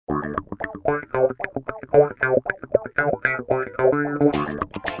Greetings,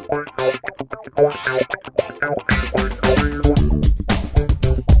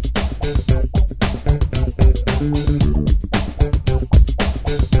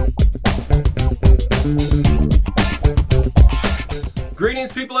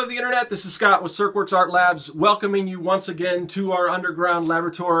 people of the internet. This is Scott with CircWorks Art Labs, welcoming you once again to our underground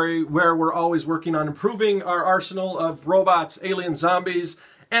laboratory where we're always working on improving our arsenal of robots, alien zombies,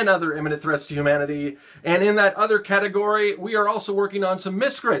 and other imminent threats to humanity. And in that other category, we are also working on some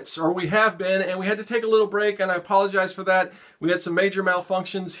Miscrits, or we have been, and we had to take a little break, and I apologize for that. We had some major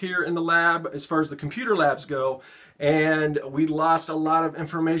malfunctions here in the lab as far as the computer labs go, and we lost a lot of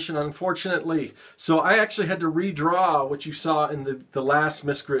information, unfortunately. So I actually had to redraw what you saw in the last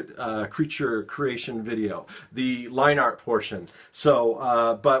Miscrit creature creation video, the line art portion.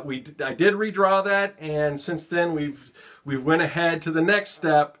 So, but I did redraw that, and since then we've went ahead to the next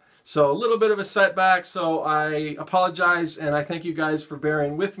step. So a little bit of a setback, so I apologize, and I thank you guys for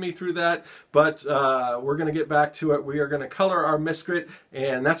bearing with me through that. But we're going to get back to it. We are going to color our Miscrit,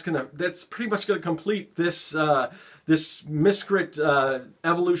 and that's pretty much going to complete this this Miscrit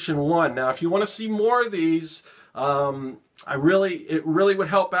Evolution 1. Now, if you want to see more of these, it really would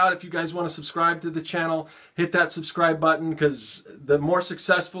help out if you guys want to subscribe to the channel. Hit that subscribe button, because the more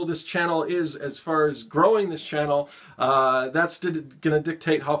successful this channel is as far as growing this channel, that's going to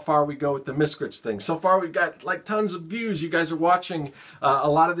dictate how far we go with the Miscrits thing. So far we've got like tons of views. You guys are watching a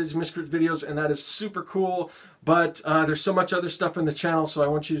lot of these Miscrit videos, and that is super cool. But there's so much other stuff in the channel, so I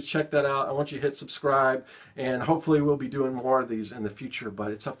want you to check that out. I want you to hit subscribe, and hopefully we'll be doing more of these in the future, but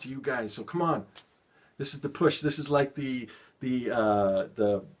it's up to you guys, so come on. This is the push. This is like the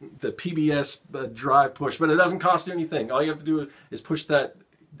PBS drive push, but it doesn't cost you anything. All you have to do is push that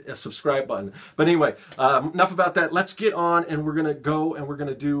subscribe button. But anyway, enough about that. Let's get on, and we're gonna go and we're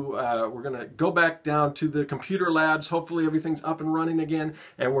gonna go back down to the computer labs. Hopefully everything's up and running again,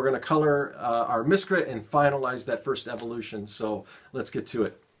 and we're gonna color our Miscrit and finalize that first evolution. So let's get to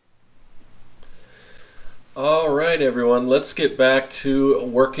it. Alright everyone, let's get back to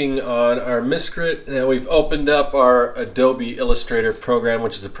working on our Miscrit. Now we've opened up our Adobe Illustrator program,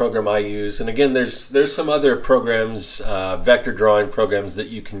 which is a program I use. And again, there's some other programs, vector drawing programs that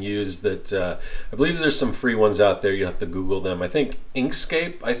you can use that I believe there's some free ones out there. You have to Google them. I think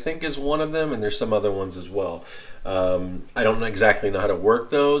Inkscape, is one of them, and there's some other ones as well. I don't exactly know how to work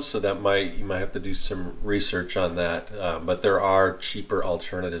those, so you might have to do some research on that. But there are cheaper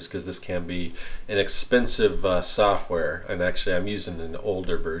alternatives, because this can be an expensive software. And actually, I'm using an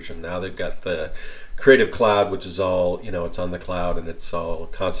older version now. They've got the Creative Cloud, which is all, it's on the cloud, and it's all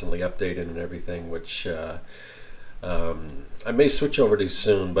constantly updated and everything, which I may switch over to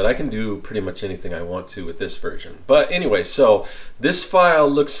soon, but I can do pretty much anything I want to with this version. But anyway, so this file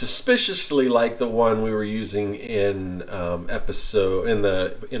looks suspiciously like the one we were using in in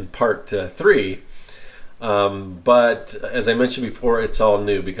part 3. But as I mentioned before, it's all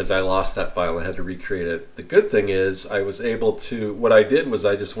new because I lost that file and I had to recreate it. The good thing is I was able to, what I did was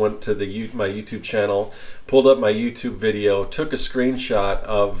I just went to my YouTube channel, pulled up my YouTube video, took a screenshot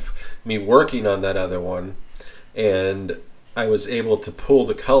of me working on that other one, and I was able to pull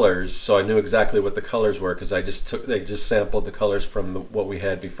the colors, so I knew exactly what the colors were, because they just sampled the colors from what we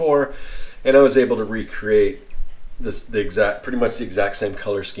had before, and I was able to recreate pretty much the exact same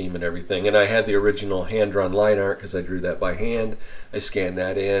color scheme and everything. And I had the original hand-drawn line art because I drew that by hand. I scanned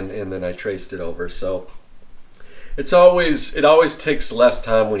that in, and then I traced it over. So it always takes less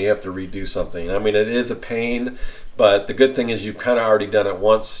time when you have to redo something. I mean, it is a pain, but the good thing is you've kind of already done it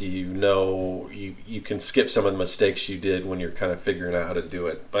once. You can skip some of the mistakes you did when you're kind of figuring out how to do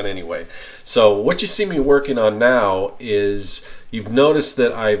it. But anyway, so what you see me working on now is, you've noticed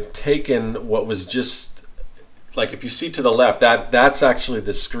that I've taken what was just, like if you see to the left, that's actually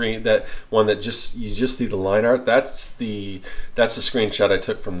the screen, that one that you just see the line art. That's the screenshot I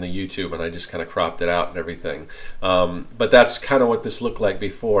took from the YouTube, and I just kind of cropped it out and everything. But that's kind of what this looked like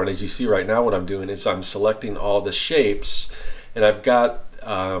before. And as you see right now, what I'm doing is I'm selecting all the shapes, and I've got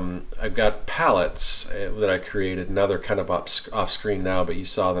palettes that I created. Now they're kind of off screen now, but you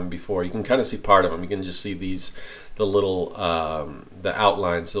saw them before. You can kind of see part of them. You can just see the little the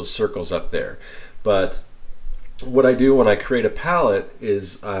outlines, those circles up there. But what I do when I create a palette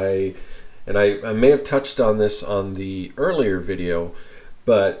is I may have touched on this on the earlier video,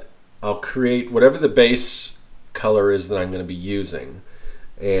 but I'll create whatever the base color is that I'm going to be using,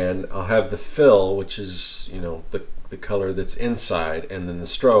 and I'll have the fill, which is the color that's inside, and then the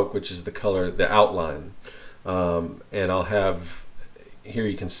stroke, which is the color, the outline, and I'll have, here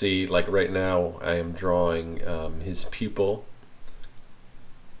you can see, like right now I am drawing his pupil.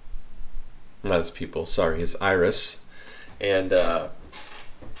 not his pupil, sorry, his iris. And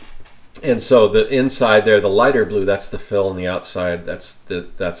so the inside there, the lighter blue, that's the fill, and the outside, that's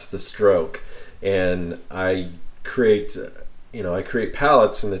the stroke. And I create, I create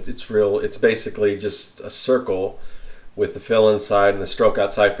palettes, and it's basically just a circle with the fill inside and the stroke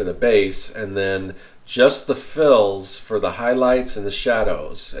outside for the base, and then just the fills for the highlights and the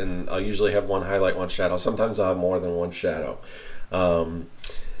shadows. And I'll usually have one highlight, one shadow. Sometimes I'll have more than one shadow.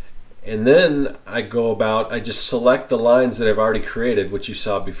 And then I just select the lines that I've already created, which you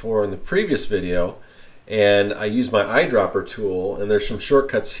saw before in the previous video, and I use my eyedropper tool, and there's some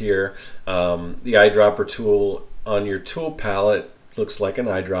shortcuts here. The eyedropper tool on your tool palette looks like an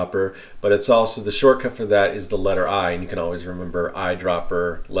eyedropper, but it's also, the shortcut for that is the letter I, and you can always remember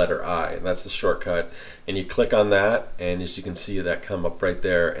eyedropper, letter I, and that's the shortcut. And you click on that, and as you can see, that come up right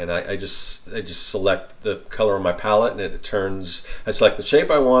there, and I just select the color on my palette, and I select the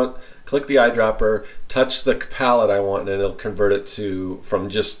shape I want, click the eyedropper, touch the palette I want, and it'll convert it from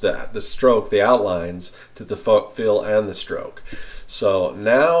just the stroke, the outlines, to the fill and the stroke. So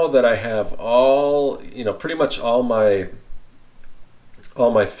now that I have pretty much all my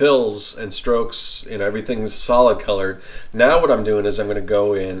fills and strokes, everything's solid colored. Now what I'm doing is I'm going to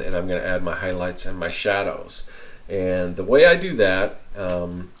go in and I'm going to add my highlights and my shadows. And the way I do that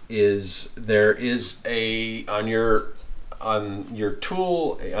is there is on your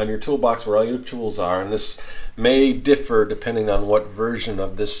toolbox where all your tools are, and this may differ depending on what version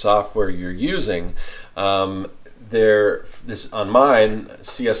of this software you're using. On mine,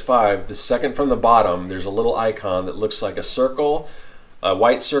 CS5, the second from the bottom, there's a little icon that looks like a circle, a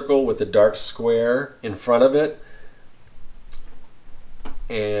white circle with a dark square in front of it,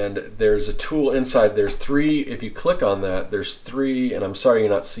 and there's a tool inside. There's three. If you click on that, there's three, and I'm sorry you're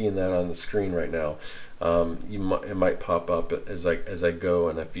not seeing that on the screen right now. It might pop up as I go,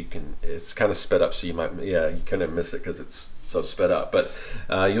 and if you can, it's kind of sped up, so you kind of miss it because it's so sped up. But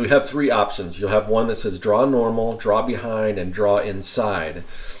you'll have three options. You'll have one that says draw normal, draw behind, and draw inside.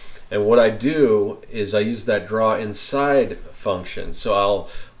 And what I do is I use that draw inside function. So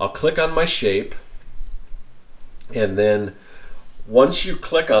I'll click on my shape, and then once you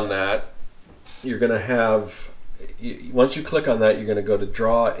click on that, you're going to go to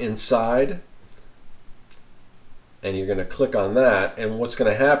draw inside, and you're going to click on that, and what's going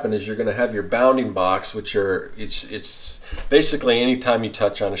to happen is you're going to have your bounding box, which it's basically anytime you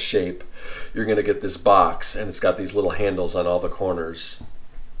touch on a shape, you're going to get this box, and it's got these little handles on all the corners,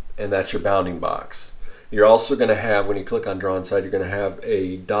 and that's your bounding box. You're also going to have, when you click on draw inside, you're going to have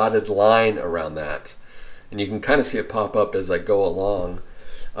a dotted line around that, and you can kind of see it pop up as I go along,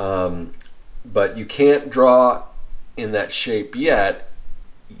 but you can't draw in that shape yet.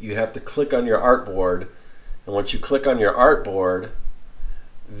 You have to click on your artboard, and once you click on your artboard,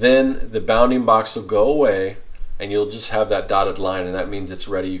 then the bounding box will go away, and you'll just have that dotted line, and that means it's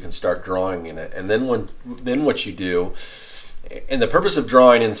ready. You can start drawing in it. And then what you do, and the purpose of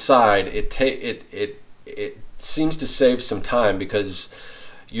drawing inside, it seems to save some time, because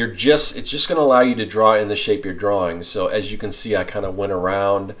it's just going to allow you to draw in the shape you're drawing. So as you can see, I kind of went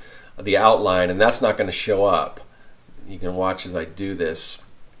around the outline, and that's not going to show up. You can watch as I do this.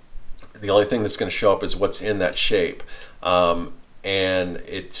 The only thing that's going to show up is what's in that shape, and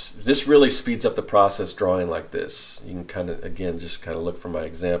this really speeds up the process drawing like this. You can just look for my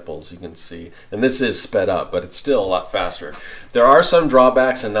examples. You can see, and this is sped up, but it's still a lot faster. There are some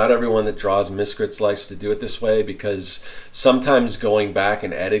drawbacks, and not everyone that draws Miscrits likes to do it this way, because sometimes going back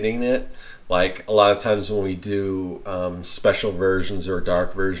and editing it, like a lot of times when we do special versions or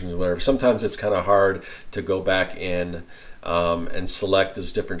dark versions or whatever, sometimes it's kind of hard to go back in and select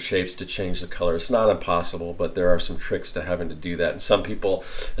those different shapes to change the color. It's not impossible, but there are some tricks to having to do that. And some people,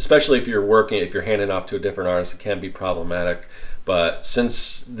 especially if you're handing off to a different artist, it can be problematic. But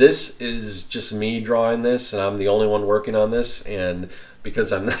since this is just me drawing this, and I'm the only one working on this, and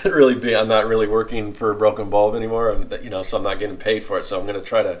because I'm not really working for a Broken Bulb anymore, so I'm not getting paid for it, so I'm going to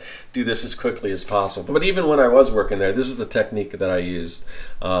try to do this as quickly as possible. But even when I was working there, this is the technique that I used,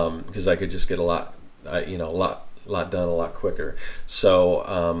 because I could just get a lot done a lot quicker.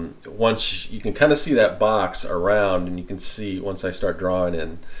 So once you can kind of see that box around, and you can see once I start drawing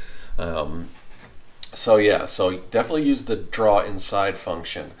in. So definitely use the draw inside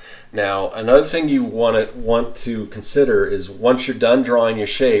function. Now another thing you want to consider is, once you're done drawing your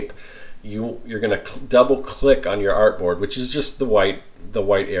shape, you're going to double click on your artboard, which is just the white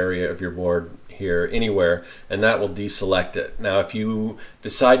area of your board here, anywhere, and that will deselect it. Now if you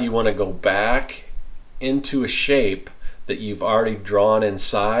decide you want to go back into a shape that you've already drawn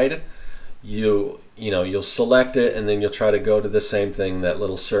inside, you you'll select it, and then you'll try to go to the same thing, that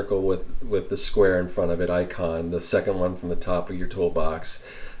little circle with the square in front of it icon, the second one from the top of your toolbox,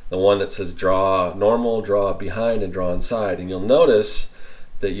 the one that says draw normal, draw behind, and draw inside. And you'll notice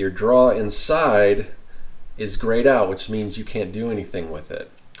that your draw inside is grayed out, which means you can't do anything with it.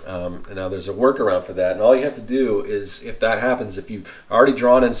 And now there's a workaround for that, and all you have to do is, if that happens, if you've already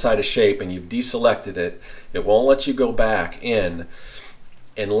drawn inside a shape and you've deselected it, it won't let you go back in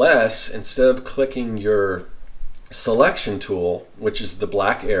unless, instead of clicking your selection tool, which is the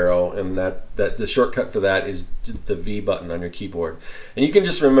black arrow, and that the shortcut for that is the V button on your keyboard. And you can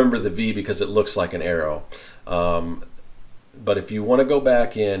just remember the V because it looks like an arrow. But if you want to go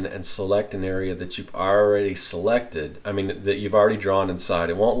back in and select an area that you've already selected, that you've already drawn inside,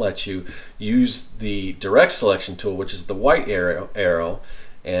 it won't let you. Use the direct selection tool, which is the white arrow,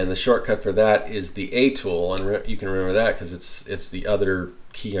 and the shortcut for that is the A tool, and you can remember that because it's the other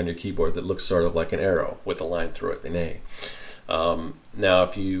key on your keyboard that looks sort of like an arrow with a line through it, an A. Now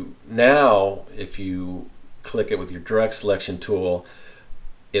if you click it with your direct selection tool,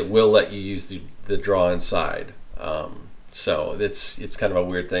 it will let you use the draw inside. So it's kind of a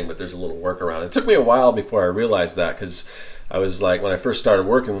weird thing, but there's a little workaround. It took me a while before I realized that, because I was like, when I first started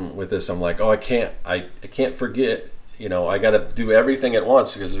working with this, I'm like, oh, I can't forget, I got to do everything at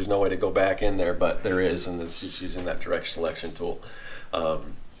once because there's no way to go back in there, but there is, and it's just using that direct selection tool.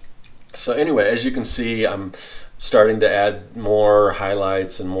 So anyway, as you can see, I'm starting to add more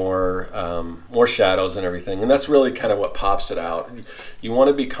highlights and more shadows and everything, and that's really kind of what pops it out. You want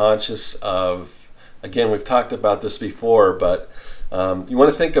to be conscious of, again, we've talked about this before, but you want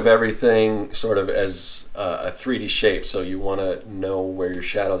to think of everything sort of as a 3D shape, so you want to know where your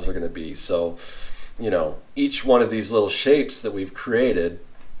shadows are going to be. So, each one of these little shapes that we've created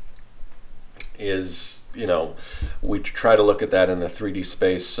is, we try to look at that in a 3D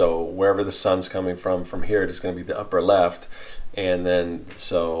space. So wherever the sun's coming from here, it's going to be the upper left, and then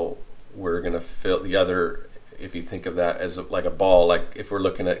so we're going to fill the other. If you think of that as like a ball, like if we're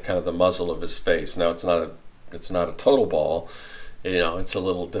looking at kind of the muzzle of his face. Now it's not a total ball, it's a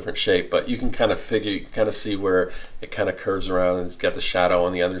little different shape, but you can kind of see where it kind of curves around, and it's got the shadow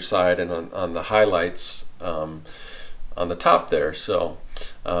on the other side and on the highlights on the top there. So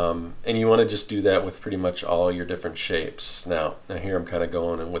and you want to just do that with pretty much all your different shapes. Now here I'm kind of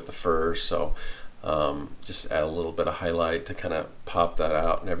going in with the fur, so just add a little bit of highlight to kind of pop that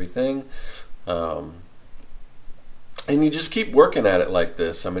out and everything. And you just keep working at it like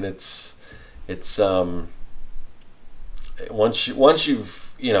this. It's once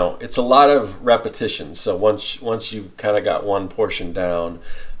you've, it's a lot of repetition. So once you've kind of got one portion down,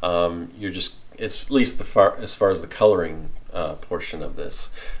 it's at least as far as the coloring portion of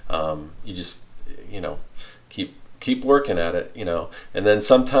this. You just, keep working at it, and then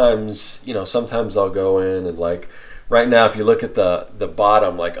sometimes I'll go in and, like, right now, if you look at the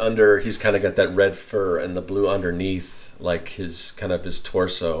bottom, like under, he's kind of got that red fur and the blue underneath, like his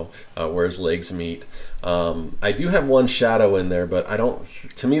torso, where his legs meet. I do have one shadow in there, but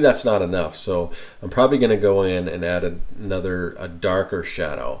to me that's not enough. So I'm probably going to go in and add a darker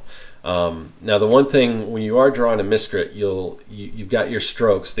shadow. Now the one thing, when you are drawing a miscrit, you've got your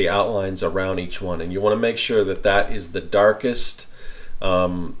strokes, the outlines around each one, and you want to make sure that is the darkest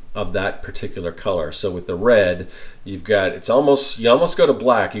of that particular color. So with the red, you've got, you almost go to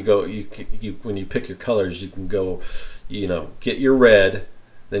black. When you pick your colors, you can go, get your red,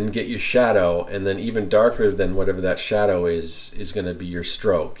 then get your shadow, and then even darker than whatever that shadow is going to be your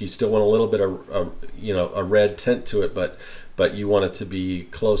stroke. You still want a little bit of a red tint to it, but you want it to be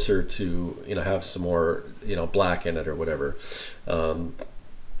closer to, have some more black in it or whatever.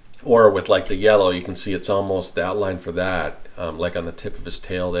 Or with like the yellow, you can see it's almost the outline for that, like on the tip of his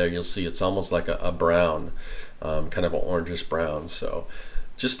tail there, you'll see it's almost like a brown, kind of an orangish brown. So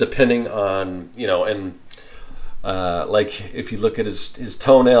just depending on, like if you look at his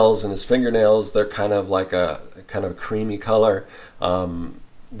toenails and his fingernails, they're kind of like a creamy color.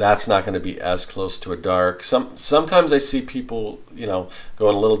 That's not going to be as close to a dark. Sometimes I see people,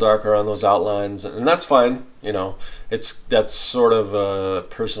 going a little darker on those outlines, and that's fine. That's sort of a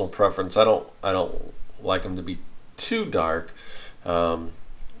personal preference. I don't like them to be too dark. But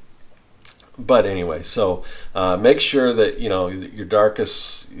anyway, so make sure that your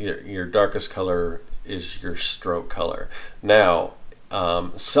darkest color is your stroke color. Now,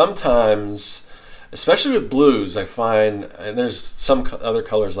 sometimes, especially with blues, I find, and there's some other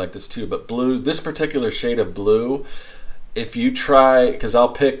colors like this too, but blues, this particular shade of blue, if you try, because I'll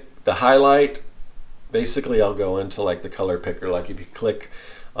pick the highlight, basically I'll go into like the color picker, like if you click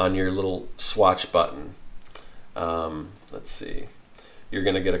on your little swatch button, let's see, you're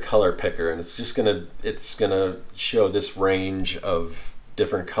going to get a color picker, and it's going to show this range of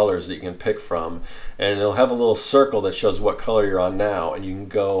different colors that you can pick from, and it'll have a little circle that shows what color you're on now, and you can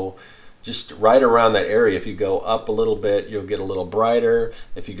go just right around that area. If you go up a little bit, you'll get a little brighter.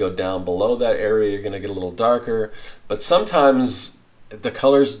 If you go down below that area, you're going to get a little darker. But sometimes the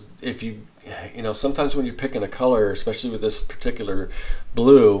colors, sometimes when you're picking a color, especially with this particular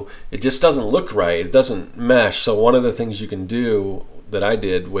blue, it just doesn't look right. It doesn't mesh. So one of the things you can do that I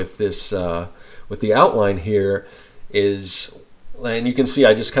did with this, with the outline here is, and you can see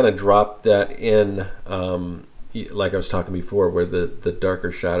I just kind of dropped that in, like I was talking before, where the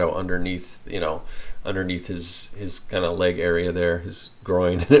darker shadow underneath, underneath his kind of leg area there, his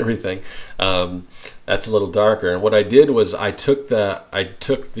groin and everything, that's a little darker. And what I did was I took the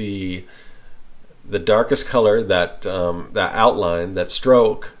darkest color, that outline, that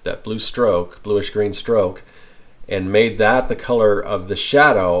stroke, that blue stroke, bluish green stroke, and made that the color of the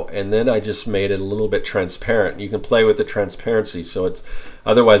shadow, and then I just made it a little bit transparent. You can play with the transparency, so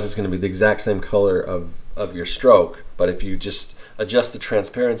otherwise it's going to be the exact same color of your stroke, but if you just adjust the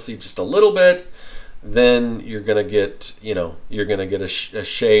transparency just a little bit, then you're going to get, a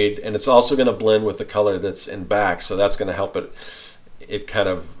shade, and it's also going to blend with the color that's in back, so that's going to help it kind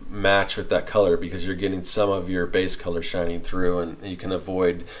of match with that color, because you're getting some of your base color shining through, and you can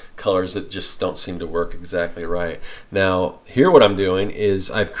avoid colors that just don't seem to work exactly right. Now here what I'm doing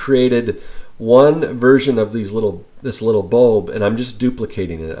is I've created one version of this little bulb, and I'm just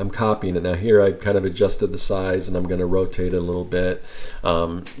duplicating it. I'm copying it. Now here I kind of adjusted the size, and I'm going to rotate it a little bit,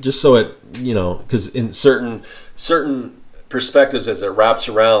 just so it, because in certain perspectives as it wraps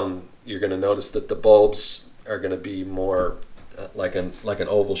around, you're going to notice that the bulbs are going to be more like an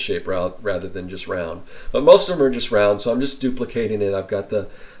oval shape rather than just round. But most of them are just round, so I'm just duplicating it. I've got the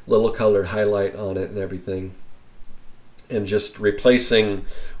little colored highlight on it and everything, and just replacing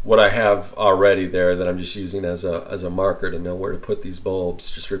what I have already there that I'm just using as a marker to know where to put these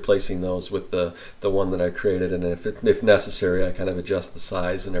bulbs, just replacing those with the one that I created, and if necessary I kind of adjust the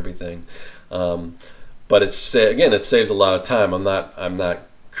size and everything. But again, it saves a lot of time. I'm not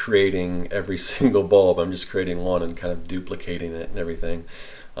creating every single bulb. I'm just creating one and kind of duplicating it and everything.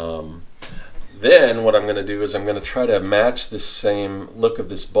 Then what I'm going to do is I'm going to try to match the same look of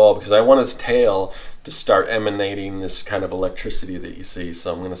this bulb, because I want its tail to start emanating this kind of electricity that you see.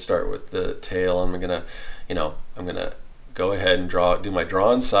 So I'm going to start with the tail, and I'm going to go ahead and do my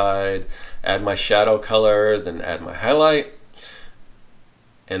draw inside, add my shadow color, then add my highlight.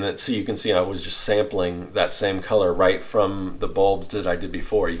 And then you can see I was just sampling that same color right from the bulbs that I did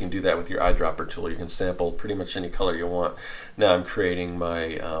before. You can do that with your eyedropper tool. You can sample pretty much any color you want. Now I'm creating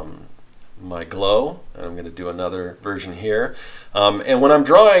my glow, and I'm going to do another version here. And when I'm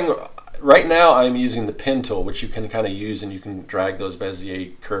drawing, right now I'm using the pen tool, which you can kind of use, and you can drag those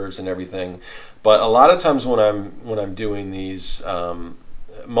Bezier curves and everything. But a lot of times when I'm doing these,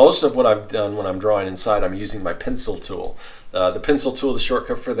 most of what I've done when I'm drawing inside, I'm using my pencil tool. The pencil tool, the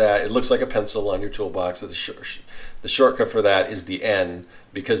shortcut for that, it looks like a pencil on your toolbox. The shortcut for that is the N,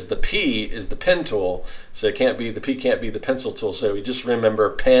 because the P is the pen tool, so the P can't be the pencil tool. So we just remember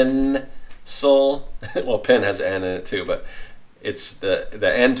pencil. Well, pen has an N in it too, but it's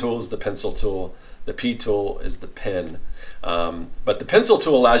the N tool is the pencil tool. The P tool is the pen. But the pencil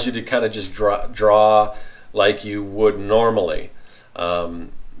tool allows you to kind of just draw like you would normally.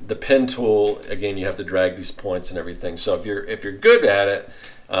 The pen tool, again, you have to drag these points and everything. So if you're good at it,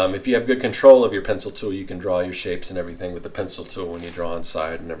 if you have good control of your pencil tool, you can draw your shapes and everything with the pencil tool when you draw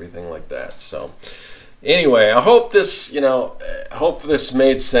inside and everything like that. So anyway, I hope this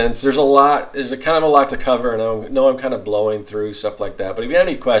made sense. There's a kind of a lot to cover, and I know I'm kind of blowing through stuff like that. But if you have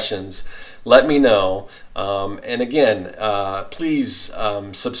any questions, let me know. And again, please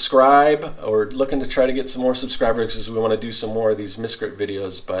subscribe, or looking to try to get some more subscribers, because we want to do some more of these Miscrit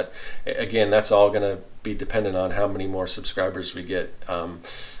videos. But again, that's all going to be dependent on how many more subscribers we get.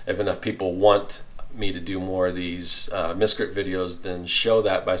 If enough people want me to do more of these Miscrit videos, then show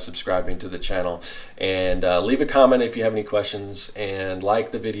that by subscribing to the channel, and leave a comment if you have any questions, and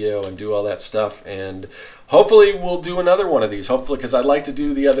like the video and do all that stuff. And hopefully we'll do another one of these, hopefully, because I'd like to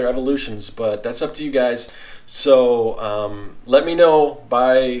do the other evolutions, but that's up to you guys. So let me know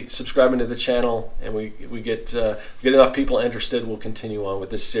by subscribing to the channel, and we get enough people interested, we'll continue on with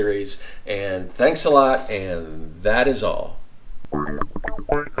this series. And thanks a lot, and that is all.